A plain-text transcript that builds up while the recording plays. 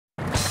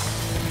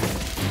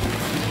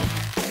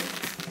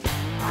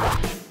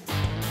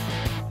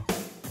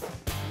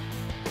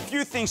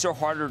things are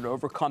harder to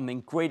overcome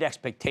than great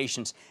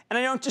expectations. And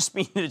I don't just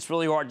mean that it's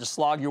really hard to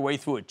slog your way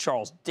through a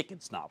Charles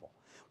Dickens novel.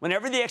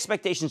 Whenever the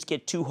expectations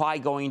get too high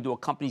going into a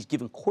company's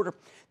given quarter,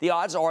 the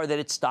odds are that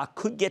its stock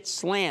could get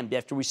slammed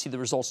after we see the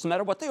results, no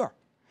matter what they are.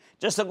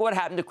 Just look what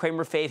happened to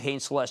Cramer fave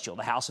Hain Celestial,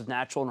 the house of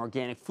natural and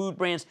organic food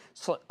brands,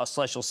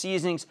 Celestial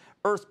Seasonings,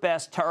 Earth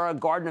Best, Terra,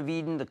 Garden of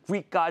Eden, the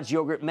Greek Gods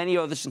yogurt, many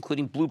others,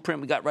 including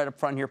Blueprint we got right up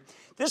front here.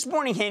 This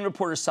morning, Hain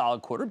reported a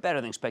solid quarter, better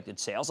than expected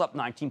sales, up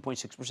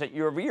 19.6%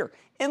 year over year.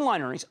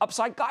 Inline earnings,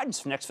 upside guidance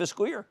for next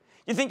fiscal year.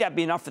 You'd think that'd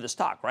be enough for the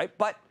stock, right?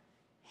 But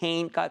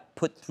Hain got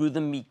put through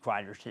the meat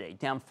grinder today,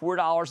 down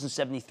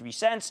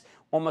 $4.73,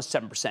 almost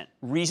 7%.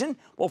 Reason?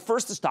 Well,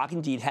 first, the stock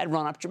indeed had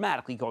run up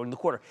dramatically going into the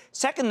quarter.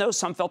 Second, though,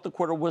 some felt the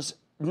quarter was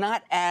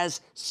not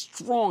as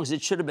strong as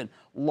it should have been.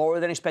 Lower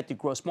than expected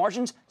gross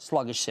margins,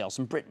 sluggish sales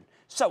in Britain.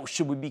 So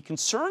should we be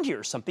concerned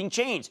here? Something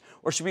changed?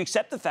 Or should we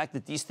accept the fact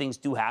that these things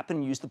do happen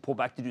and use the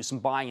pullback to do some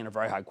buying in a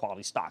very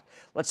high-quality stock?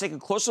 Let's take a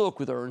closer look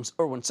with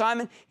Irwin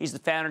Simon. He's the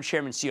founder,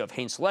 chairman, and CEO of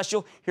Hain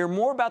Celestial. Hear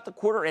more about the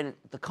quarter and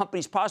the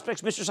company's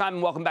prospects. Mr.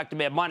 Simon, welcome back to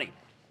Mad Money.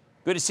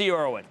 Good to see you,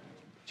 Irwin.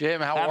 Jim,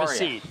 how are you? Have a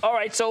seat. All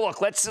right, so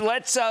look, let's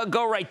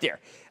go right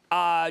there.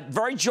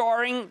 Very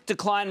jarring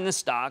decline in the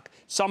stock.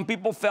 Some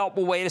people felt,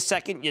 well, wait a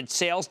second, you had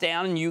sales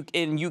down in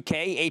UK,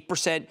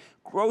 8%.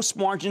 Gross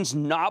margins,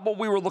 not what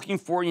we were looking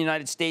for in the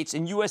United States.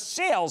 And U.S.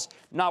 sales,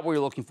 not what we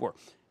were looking for.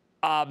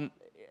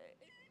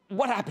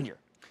 What happened here?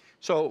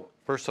 So,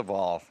 first of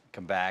all,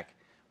 come back.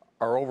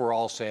 Our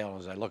overall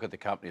sales, as I look at the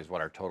company, is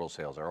what our total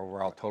sales are.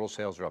 Overall total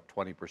sales are up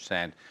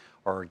 20%.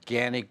 Our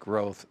organic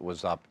growth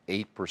was up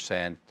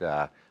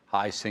 8%,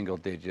 high single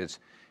digits.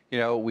 You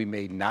know, we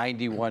made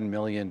 $91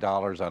 million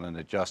on an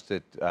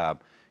adjusted, our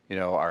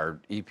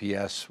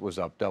EPS was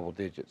up double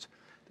digits.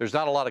 There's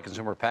not a lot of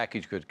consumer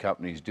packaged good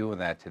companies doing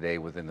that today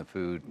within the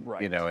food,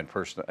 right, and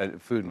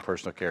food and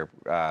personal care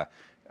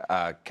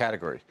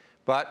categories.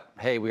 But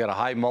hey, we got a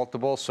high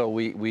multiple, so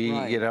we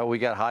right, we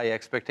got high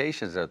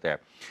expectations out there.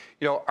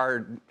 You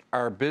know,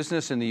 our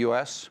business in the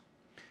U.S.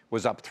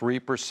 was up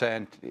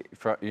 3%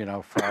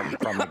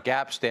 from a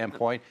GAAP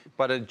standpoint,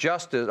 but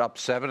adjusted up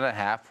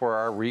 7.5% for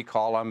our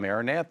recall on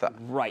Maranatha.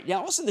 Right. Now,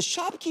 also the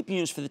shopkeeping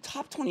units for the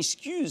top 20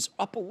 SKUs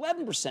up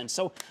 11%.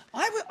 So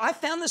I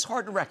found this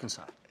hard to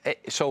reconcile.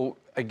 So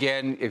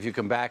again, if you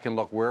come back and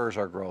look, where is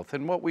our growth?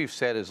 And what we've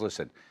said is,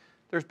 listen,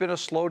 there's been a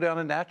slowdown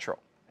in natural.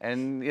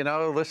 And,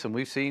 listen,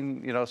 we've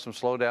seen, some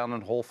slowdown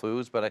in Whole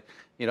Foods, but,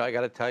 I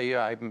got to tell you,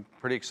 I'm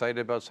pretty excited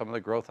about some of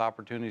the growth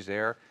opportunities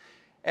there.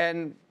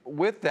 And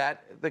with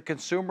that, the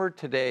consumer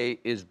today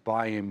is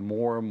buying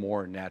more and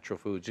more natural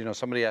foods.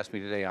 Somebody asked me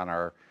today on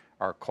our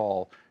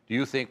call, do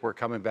you think we're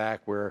coming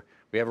back where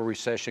we have a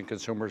recession,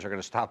 consumers are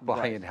going to stop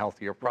buying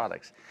healthier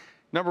products?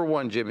 Number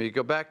one, Jimmy, you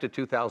go back to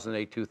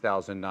 2008,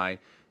 2009,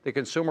 the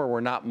consumer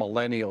were not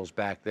millennials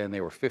back then.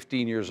 They were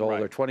 15 years old.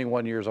 They're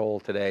 21 years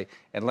old today.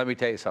 And let me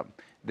tell you something.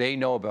 They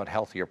know about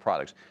healthier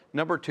products.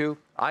 Number two,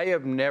 I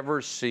have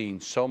never seen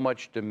so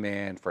much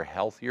demand for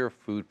healthier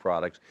food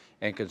products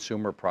and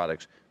consumer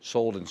products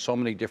sold in so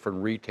many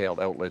different retail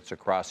outlets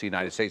across the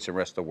United States and the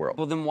rest of the world.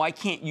 Well, then why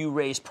can't you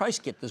raise price,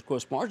 get those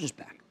gross margins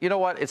back? You know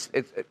what?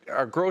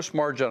 Our gross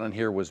margin on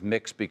here was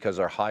mixed because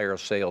our higher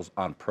sales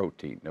on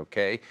protein,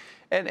 okay?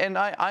 And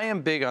I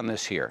am big on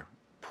this here.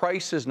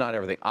 Price is not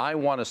everything. I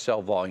want to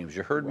sell volumes.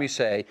 You heard me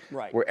say,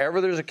 wherever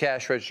there's a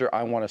cash register,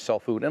 I want to sell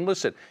food. And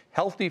listen,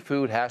 healthy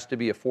food has to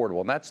be affordable.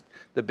 And that's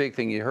the big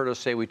thing. You heard us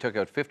say we took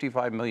out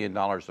 $55 million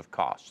of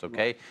costs,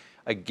 okay?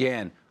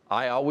 Again,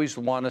 I always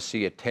want to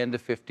see a 10 to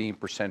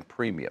 15%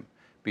 premium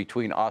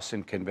between us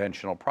and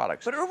conventional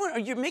products. But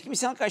Irwin, you're making me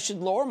sound like I should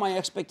lower my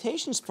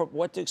expectations for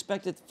what to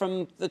expect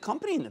from the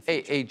company in the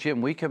future. Hey,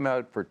 Jim, we come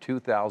out for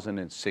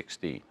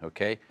 2016,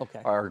 okay?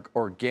 Our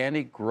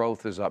organic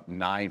growth is up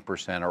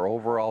 9%. Our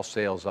overall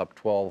sales up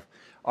 12%.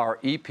 Our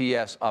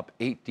EPS up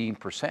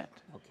 18%.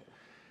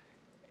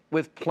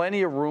 With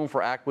plenty of room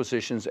for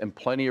acquisitions and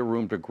plenty of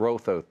room to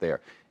growth out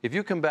there. If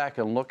you come back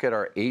and look at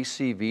our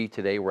ACV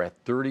today, we're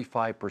at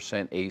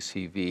 35%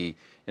 ACV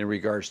in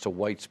regards to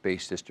white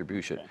space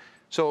distribution.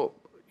 So,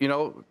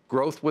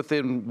 growth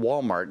within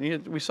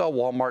Walmart. We saw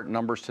Walmart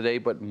numbers today,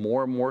 but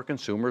more and more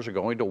consumers are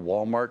going to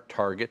Walmart,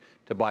 Target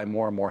to buy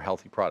more and more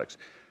healthy products.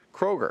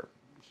 Kroger,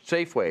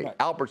 Safeway,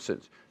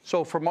 Albertsons.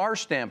 So from our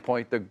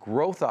standpoint, the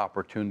growth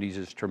opportunities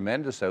is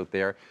tremendous out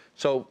there.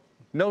 So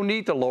no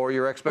need to lower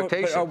your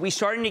expectations. But are we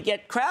starting to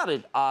get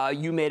crowded?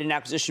 You made an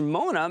acquisition,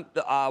 Mona.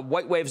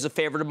 White Wave is a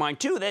favorite of mine,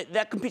 too.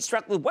 That competes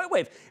directly with White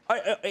Wave.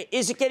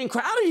 Is it getting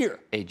crowded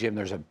here? Hey, Jim,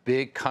 there's a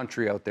big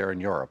country out there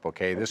in Europe,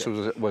 okay? This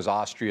was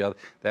Austria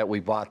that we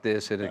bought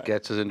this, and it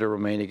gets us into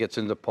Romania, gets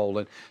into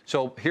Poland.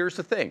 So here's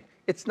the thing.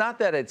 It's not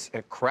that it's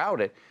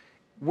crowded.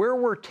 Where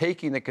we're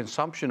taking the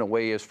consumption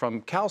away is from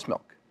cow's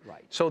milk.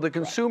 So the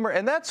consumer,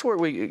 and that's where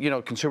we,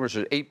 consumers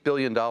are $8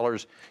 billion,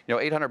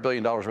 $800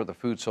 billion worth of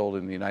food sold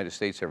in the United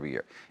States every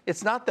year.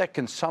 It's not that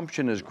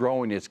consumption is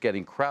growing, it's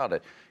getting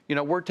crowded.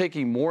 We're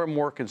taking more and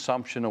more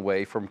consumption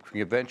away from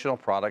conventional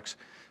products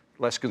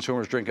less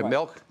consumers drinking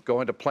milk,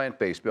 going to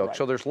plant-based milk.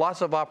 So there's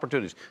lots of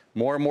opportunities.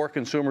 More and more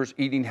consumers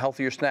eating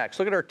healthier snacks.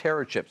 Look at our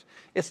Terra chips.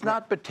 It's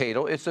not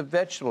potato, it's a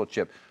vegetable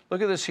chip.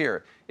 Look at this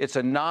here. It's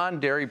a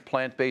non-dairy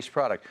plant-based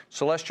product.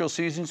 Celestial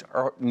Seasonings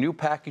are new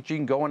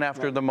packaging going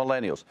after the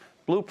millennials.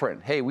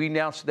 Blueprint, hey, we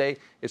announced today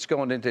it's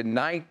going into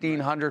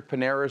 1,900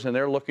 Paneras, and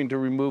they're looking to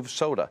remove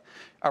soda.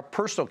 Our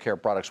personal care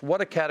products,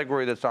 what a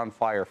category that's on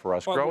fire for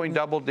us, growing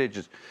double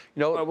digits.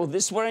 You know, well,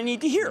 this is what I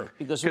need to hear,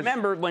 because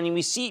remember, when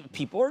we see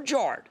people are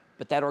jarred,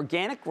 but that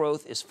organic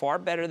growth is far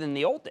better than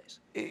the old days.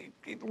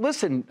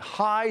 Listen,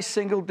 high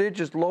single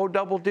digits, low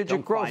double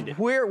digit growth.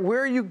 Where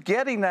are you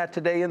getting that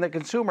today in the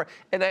consumer?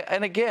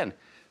 And again,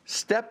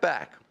 step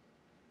back.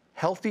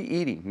 Healthy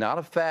eating, not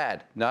a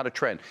fad, not a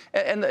trend.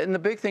 And the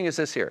big thing is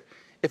this here.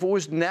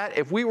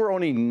 If we were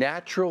only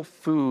natural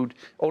food,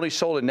 only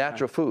sold in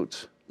natural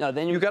foods, no,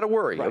 then you got to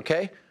worry,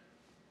 okay?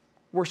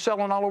 We're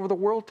selling all over the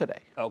world today.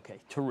 Okay,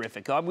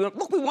 terrific.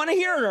 Look, we want to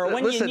hear it,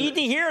 Irwin. Listen, you need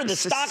to hear the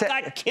stock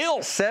got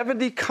killed.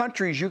 70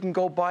 countries you can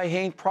go buy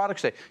Hain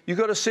products today. You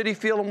go to Citi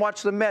Field and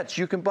watch the Mets,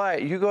 you can buy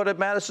it. You go to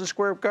Madison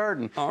Square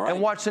Garden and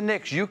watch the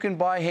Knicks, you can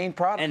buy Hain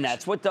products. And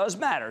that's what does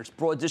matter. It's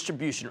broad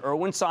distribution.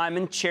 Irwin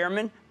Simon,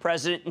 Chairman,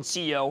 President, and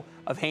CEO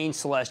of Hain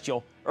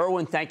Celestial.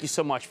 Irwin, thank you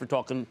so much for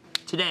talking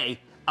today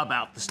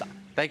about the stock.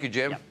 Thank you,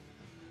 Jim.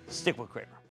 Stick with Cramer.